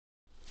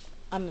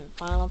I'm in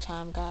final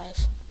time,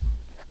 guys.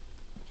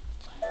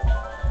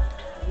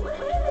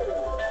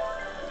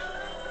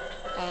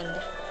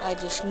 And I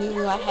just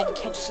knew I had to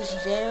catch this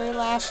very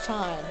last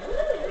time.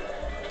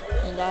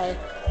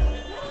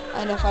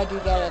 And if I do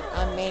get it,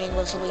 I'm maining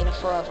Rosalina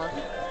forever.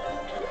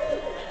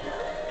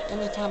 The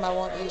only time I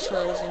won't use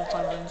her is in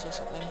fun rooms or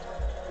something.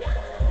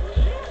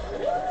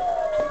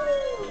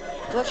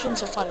 Glitch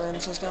rooms or fun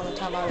rooms is the only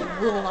time I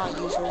will not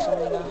use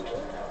Rosalina.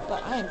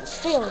 But I am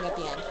just failing at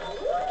the end.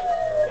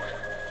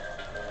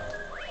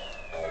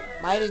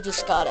 Might have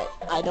just got it.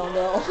 I don't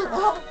know.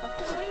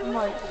 Oh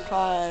my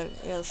god.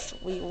 Yes,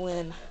 we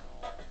win.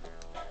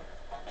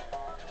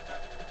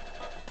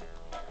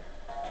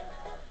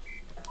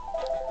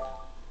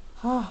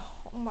 Oh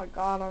my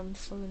god, I'm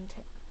so in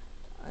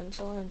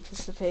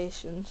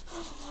anticipation.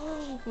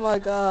 Oh my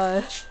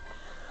gosh.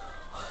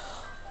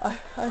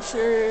 I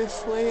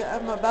seriously,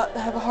 I'm about to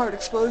have a heart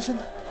explosion.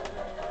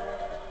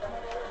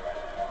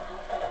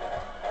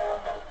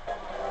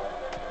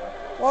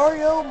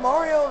 Mario, and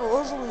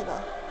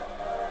Rosalina.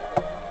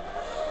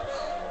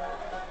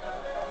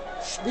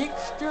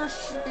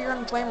 Spear,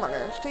 and Flame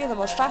Runner. Three of the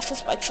most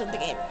fastest bikes in the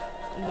game.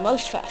 The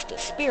most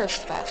fastest. Spear's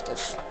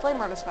fastest. Flame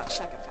Runner's about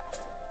second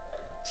fastest.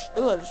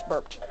 Ooh, I just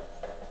burped.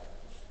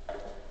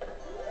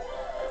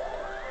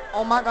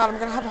 Oh my god, I'm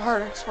gonna have a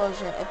heart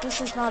explosion. If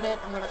this is not it,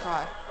 I'm gonna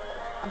cry.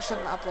 I'm still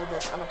gonna upload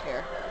this. I don't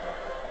care.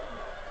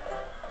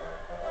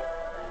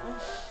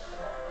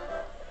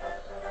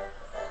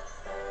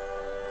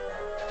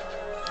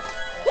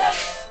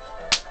 Yes!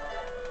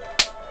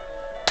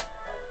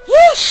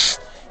 Yes!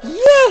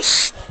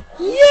 Yes!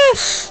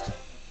 Yes!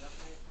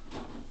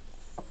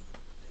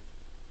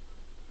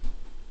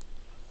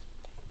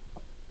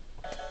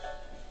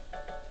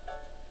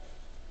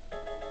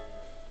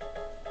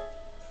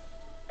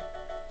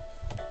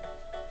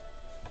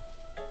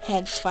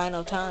 Hence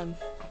final time.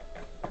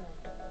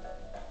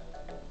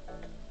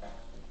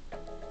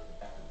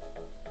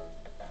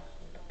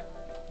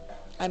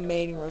 I'm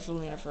mating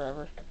Rosalina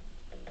forever.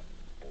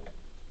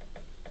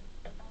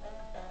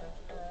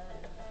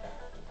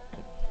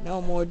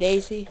 No more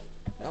Daisy.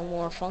 No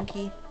more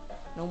Funky.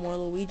 No more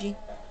Luigi.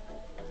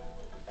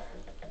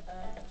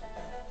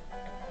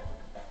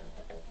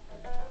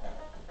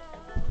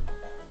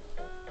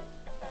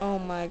 Oh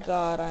my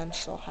god, I'm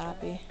so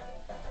happy.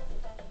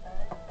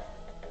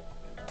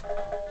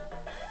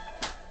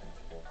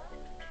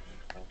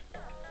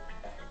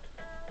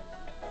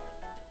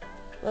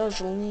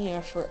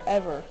 Rosalina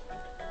forever.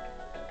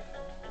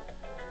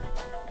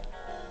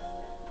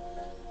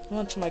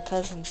 Once my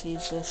cousin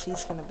sees this,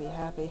 he's gonna be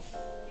happy.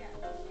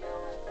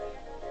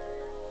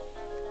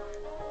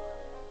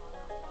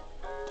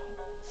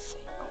 Don't say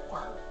a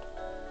word.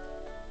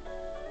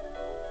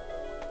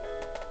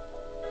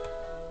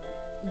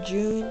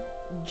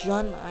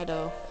 Jun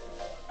Ido.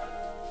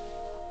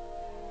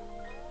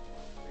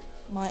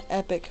 My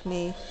epic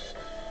me.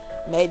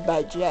 Made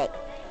by Jet.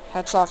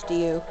 Hats off to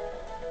you.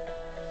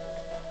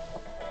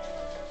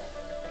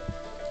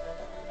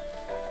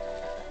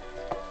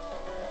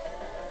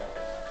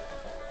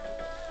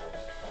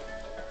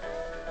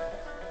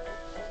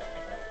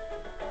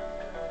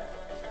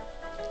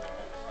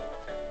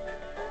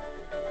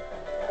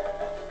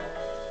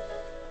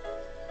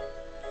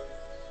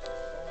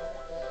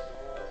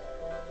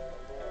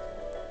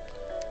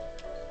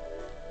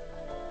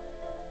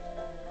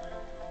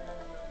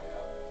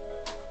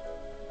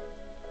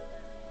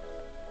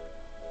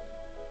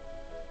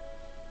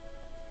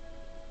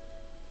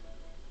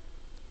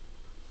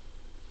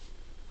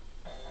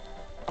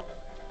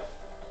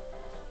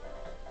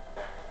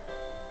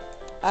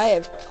 I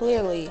have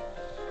clearly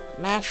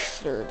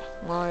mastered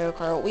Mario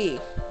Kart Wii.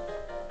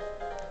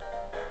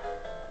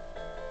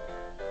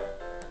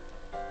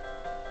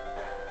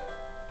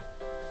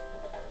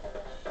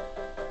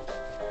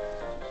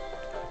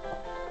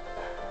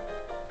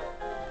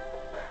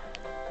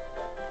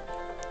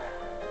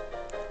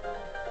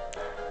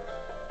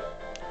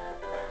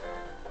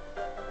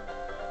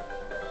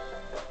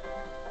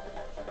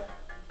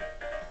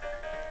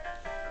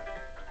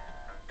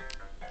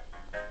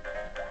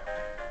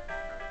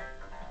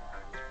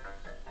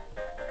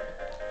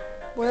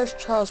 Where's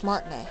Charles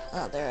Martinet?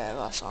 Oh, there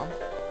I saw him.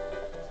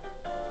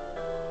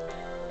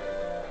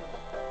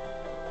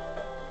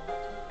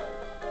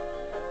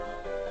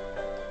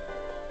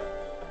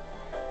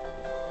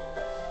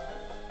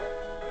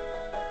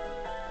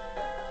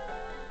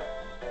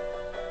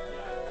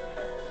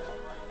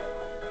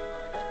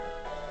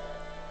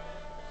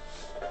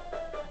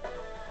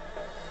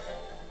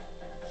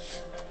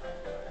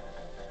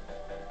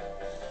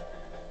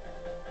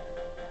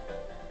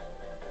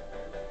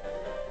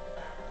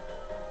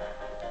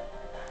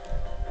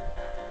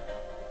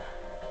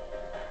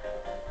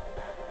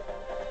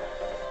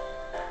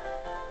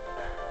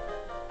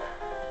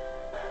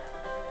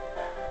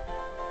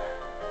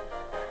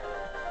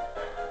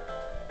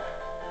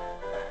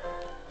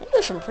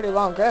 There's some pretty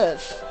long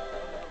credits.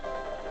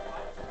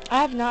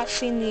 I have not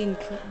seen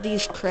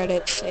these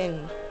credits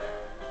in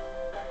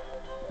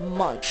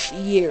months,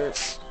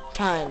 years,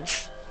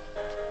 times.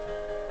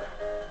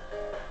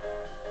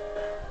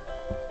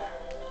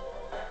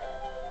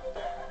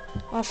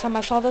 Last time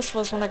I saw this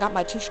was when I got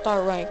my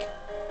 2-star rank.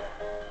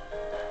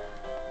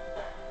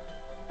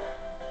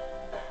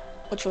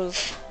 Which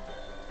was...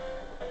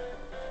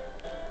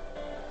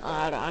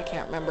 I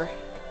can't remember.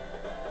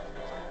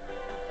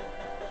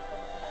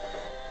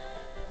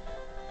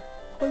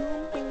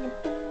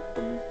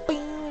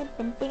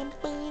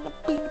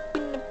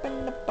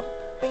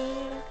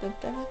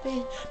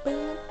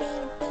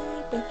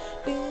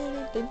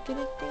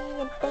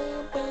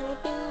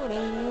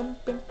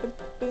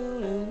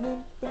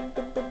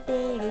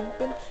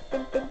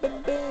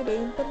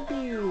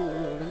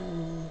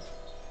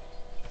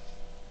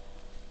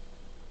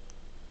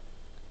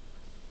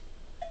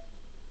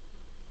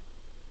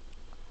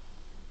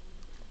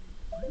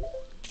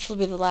 This will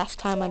be the last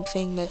time I'm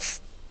seeing this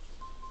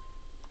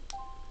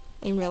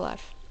in real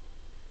life.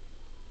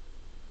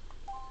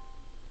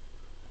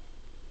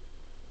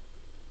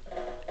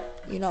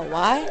 You know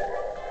why?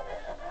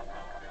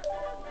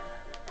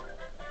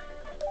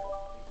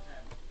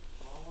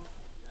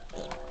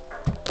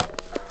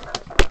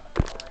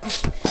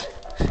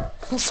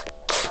 This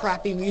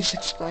crappy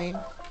music's playing.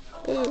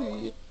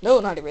 No,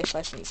 not erase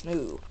license,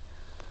 no.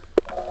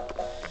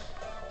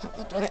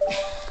 Darn it.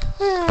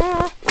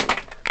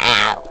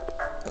 Ow!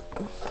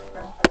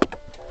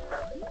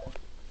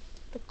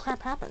 What the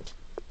crap happened?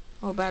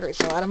 Oh, battery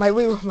fell out of my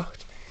Wii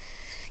remote.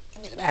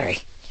 Give me the battery.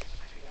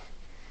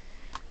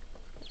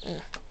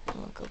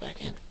 I'll go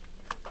back in.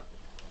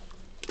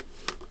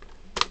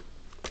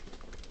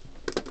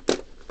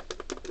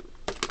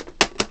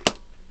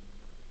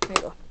 There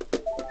you go.